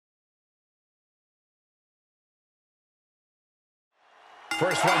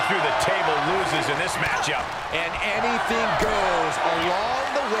First one through the table loses in this matchup. And anything goes along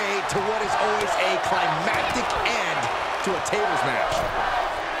the way to what is always a climactic end to a tables match.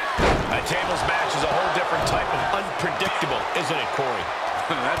 A tables match is a whole different type of unpredictable, isn't it, Corey?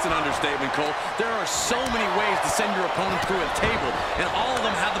 That's an understatement, Cole. There are so many ways to send your opponent through a table, and all of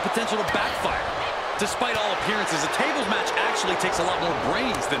them have the potential to backfire. Despite all appearances, a tables match actually takes a lot more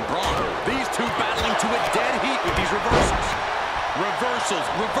brains than brawn. These two battling to a dead heat with these reversals. Reversals,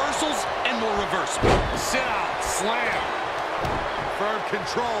 reversals, and more reversals. Sit out, slam. Firm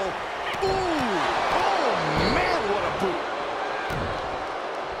control. Ooh, oh man, what a boot.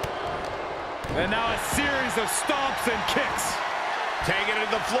 And now a series of stomps and kicks. Taking it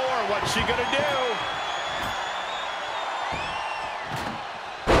to the floor, what's she gonna do?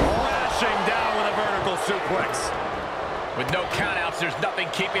 Crashing down with a vertical suplex. With no countouts, there's nothing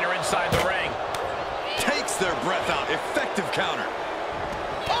keeping her inside the ring. Takes their breath out. Effective counter.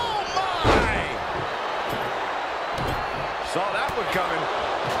 Oh my! Saw that one coming.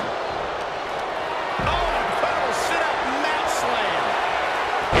 Oh, incredible sit-up mat slam.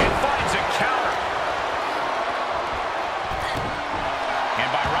 And finds a counter. And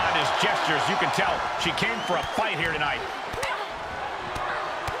by Ronda's gestures, you can tell she came for a fight here tonight.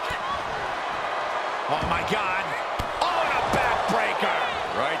 Oh my God. Oh, and a backbreaker.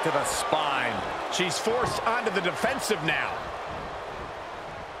 Right to the spine. She's forced onto the defensive now.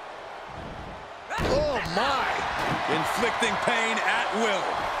 Oh my! Inflicting pain at will.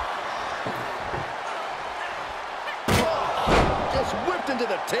 Oh, just whipped into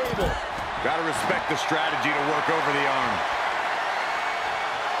the table. Gotta respect the strategy to work over the arm.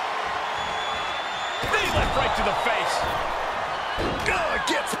 Knee left right to the face. Oh, it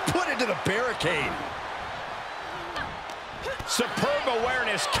gets put into the barricade. Superb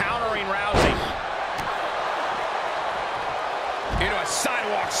awareness countering Rousey. Into a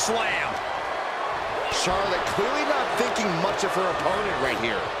sidewalk slam. Charlotte clearly not thinking much of her opponent right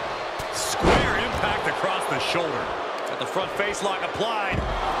here. Square impact across the shoulder. Got the front face lock applied.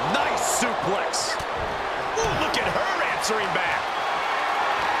 Nice suplex. Ooh, look at her answering back.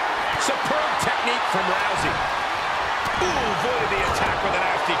 Superb technique from Rousey. Ooh, avoided the attack with a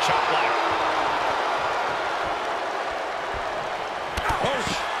nasty chop block. Oh.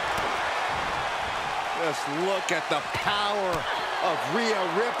 Just look at the power of Rhea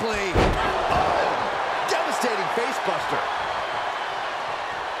Ripley. Oh, devastating facebuster.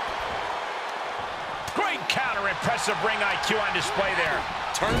 Great counter, impressive ring IQ on display there.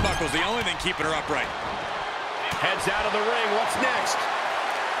 Turnbuckle's the only thing keeping her upright. Heads out of the ring, what's next?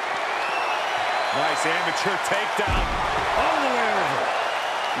 Nice amateur takedown. All the way over.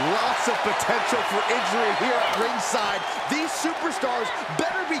 Lots of potential for injury here at ringside. These superstars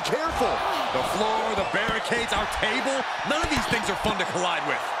better be careful. The floor, the barricades, our table. None of these things are fun to collide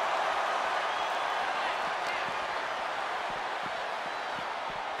with.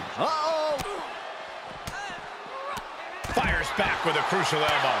 Uh-oh. Fires back with a crucial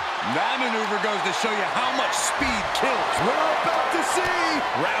elbow. That maneuver goes to show you how much speed kills. We're about to see.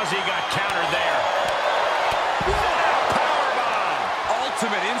 Rousey got countered there. Powerbomb.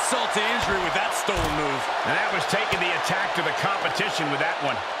 Ultimate insult to injury with that stolen move. And that was taking the attack to the competition with that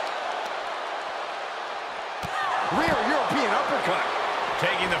one. Rear European uppercut.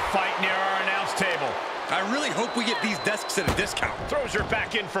 Taking the fight near our announce table. I really hope we get these desks at a discount. Throws her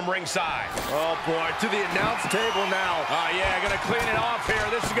back in from ringside. Oh boy, to the announce table now. Oh yeah, gonna clean it off here.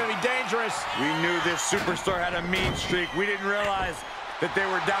 This is gonna be dangerous. We knew this superstar had a mean streak. We didn't realize that they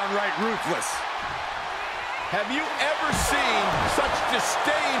were downright ruthless. Have you ever seen such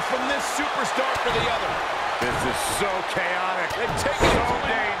disdain from this superstar for the other? This is so chaotic. They've taken it So to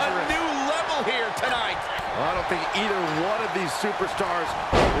dangerous. a new level here tonight. I don't think either one of these superstars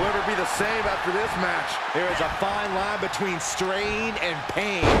will ever be the same after this match. There is a fine line between strain and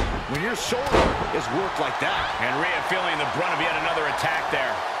pain when your shoulder is worked like that. And Rhea feeling the brunt of yet another attack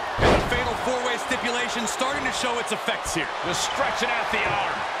there. And the fatal four-way stipulation starting to show its effects here. Just stretching out the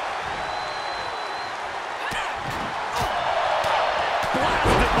arm.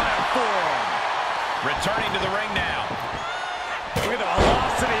 Blasted by a forearm. Returning to the ring now. Look at the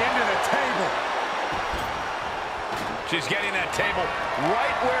velocity into the table. She's getting that table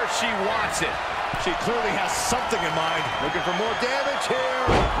right where she wants it. She clearly has something in mind. Looking for more damage here.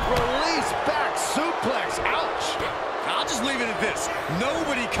 Release back suplex. Ouch. I'll just leave it at this.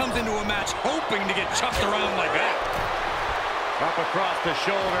 Nobody comes into a match hoping to get chucked around like that. Up across the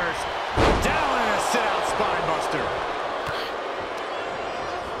shoulders. Down in a sit-out spine buster.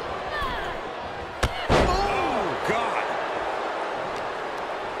 Oh, God.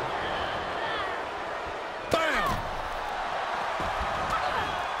 Bam.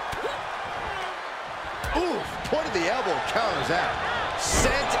 to the elbow, counters out.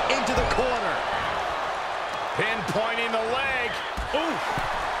 Sent into the corner. Pinpointing the leg. Ooh.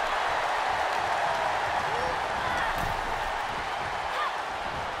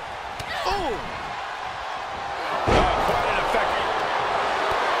 Ooh. Quite an effect.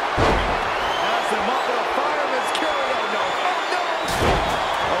 That's him up with a fireman's carry. Oh, no. Oh, no.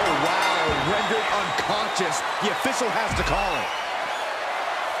 Oh, wow. Rendered unconscious. The official has to call it.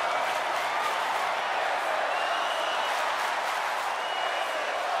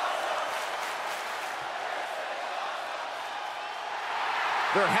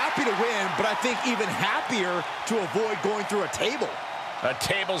 They're happy to win, but I think even happier to avoid going through a table. A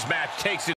tables match takes it.